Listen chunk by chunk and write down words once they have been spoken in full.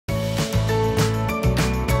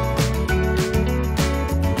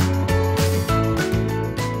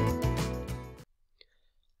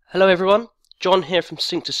Hello everyone, John here from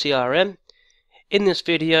Sync to CRM. In this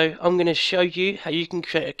video I'm going to show you how you can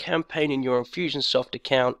create a campaign in your Infusionsoft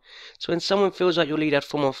account so when someone fills out your lead ad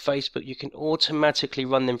form on Facebook you can automatically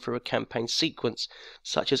run them through a campaign sequence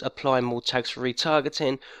such as applying more tags for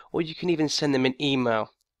retargeting, or you can even send them an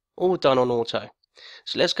email, all done on auto.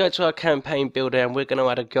 So let's go to our campaign builder and we're going to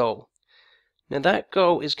add a goal. Now that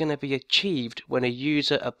goal is going to be achieved when a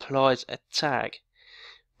user applies a tag.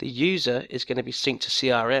 The user is going to be synced to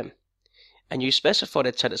CRM, and you specify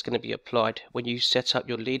the tag that's going to be applied when you set up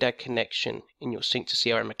your lead ad connection in your Sync to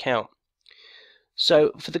CRM account.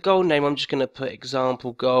 So for the goal name, I'm just going to put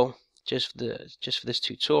example goal just for this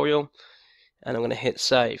tutorial, and I'm going to hit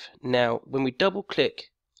save. Now, when we double click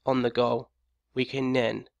on the goal, we can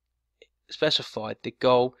then specify the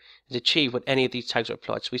goal is achieved when any of these tags are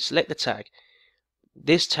applied. So we select the tag.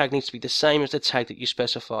 This tag needs to be the same as the tag that you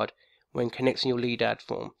specified when connecting your lead ad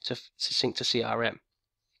form to Sync to CRM.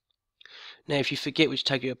 Now if you forget which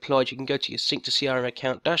tag you applied, you can go to your Sync to CRM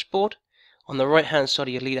account dashboard. On the right hand side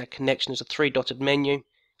of your lead ad connection is a three-dotted menu.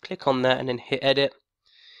 Click on that and then hit edit,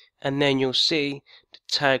 and then you'll see the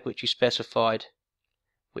tag which you specified,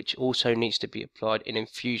 which also needs to be applied in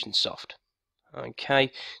Infusionsoft.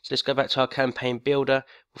 Okay, so let's go back to our campaign builder.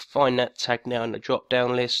 We'll find that tag now in the drop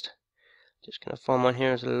down list. Just going to find one here.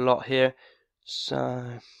 There's a lot here,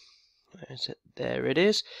 so where is it? There it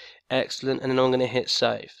is. Excellent. And then I'm going to hit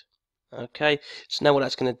save. Okay, so now what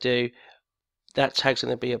that's going to do, that tag's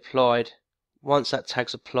going to be applied. Once that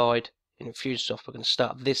tag's applied in Infusionsoft, we're going to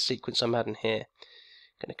start this sequence I'm adding here.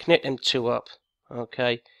 Going to connect them two up.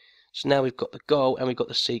 Okay, so now we've got the goal and we've got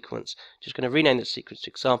the sequence. Just going to rename the sequence to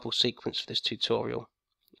example sequence for this tutorial.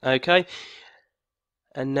 Okay,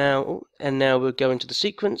 and now we'll go into the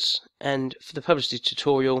sequence, and for the purpose of this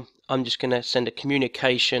tutorial I'm just going to send a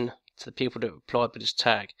communication to the people that have applied with this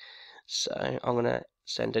tag. So I'm going to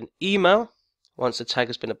send an email once the tag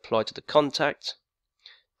has been applied to the contact.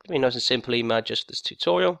 Very nice and simple email just for this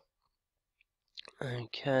tutorial.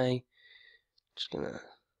 Okay, just gonna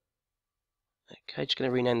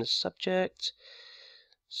rename the subject.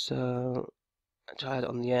 So I'll try it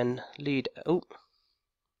on the end. Lead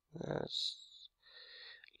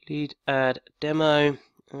ad demo.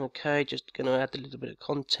 Okay, just gonna add a little bit of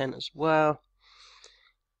content as well.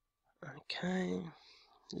 Okay,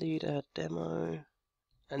 lead ad demo,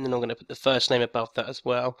 and then I'm going to put the first name above that as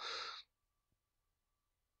well.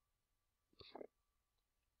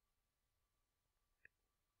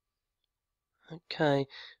 Okay,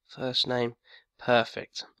 first name,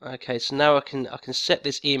 perfect. Okay, so now I can set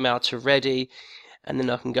this email to ready, and then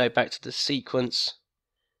I can go back to the sequence.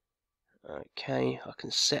 Okay, I can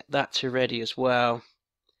set that to ready as well,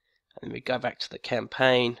 and then we go back to the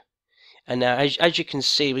campaign. And now, as you can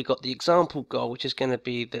see, we've got the example goal, which is going to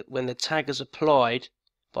be that when the tag is applied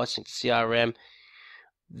by Sync to CRM,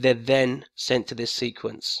 they're then sent to this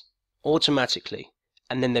sequence automatically,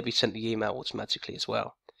 and then they'll be sent the email automatically as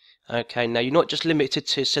well. Okay, now you're not just limited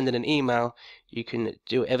to sending an email, you can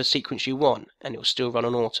do whatever sequence you want, and it will still run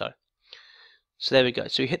on auto. So there we go.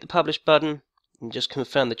 So you hit the publish button and just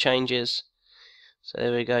confirm the changes. So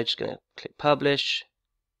there we go, just going to click publish.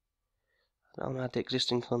 I'll add the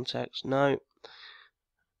existing contacts. No.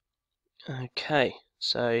 Okay,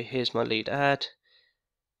 so here's my lead ad.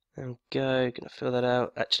 There we go. Going to fill that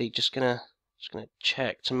out. Actually, just gonna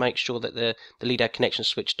check to make sure that the lead ad connection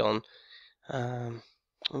switched on. Got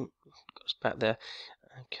us back there.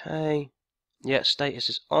 Okay. Yeah, status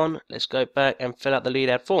is on. Let's go back and fill out the lead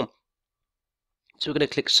ad form. So we're going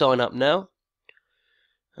to click sign up now.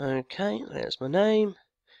 Okay, there's my name.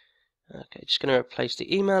 Okay, just going to replace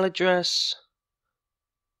the email address.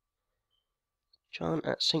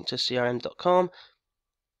 John@synctocrm.com,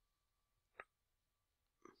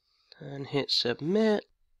 and hit submit.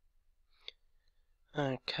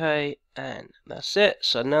 Okay, and that's it.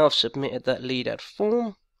 So now I've submitted that lead ad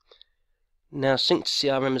form. Now Sync to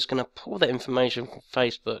CRM is going to pull that information from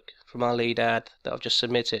Facebook from our lead ad that I've just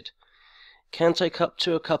submitted. Can take up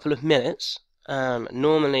to a couple of minutes.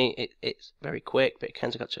 Normally it's very quick, but it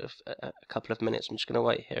can take up to a couple of minutes. I'm just going to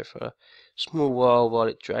wait here for a small while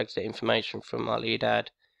it drags the information from our lead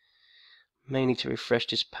ad. May need to refresh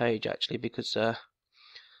this page actually because I've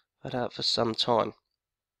had out for some time.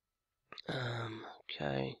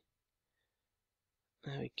 Okay,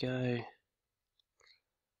 there we go.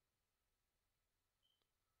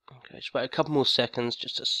 Okay, just wait a couple more seconds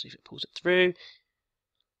just to see if it pulls it through.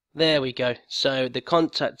 There we go. So the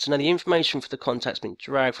contacts, now the information for the contact's been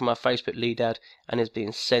dragged from our Facebook lead ad and is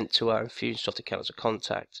being sent to our Infusionsoft account as a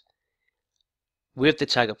contact with the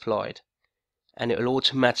tag applied, and it will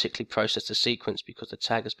automatically process the sequence because the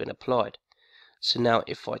tag has been applied. So now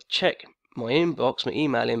if I check my inbox, my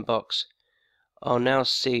email inbox, I'll now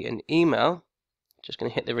see an email. Just going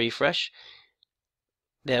to hit the refresh.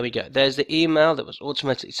 There we go. There's the email that was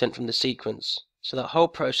automatically sent from the sequence. So that whole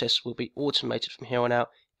process will be automated from here on out.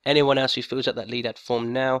 Anyone else who fills out that lead ad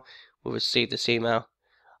form now will receive this email.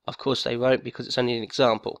 Of course they won't, because it's only an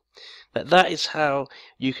example. But that is how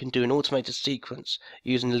you can do an automated sequence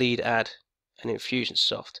using lead ad and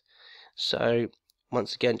Infusionsoft. So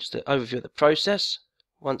once again, just an overview of the process.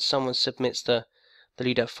 Once someone submits the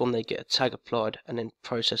lead ad form, they get a tag applied and then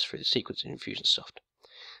processed through the sequence in Infusionsoft.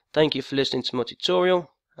 Thank you for listening to my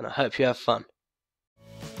tutorial, and I hope you have fun.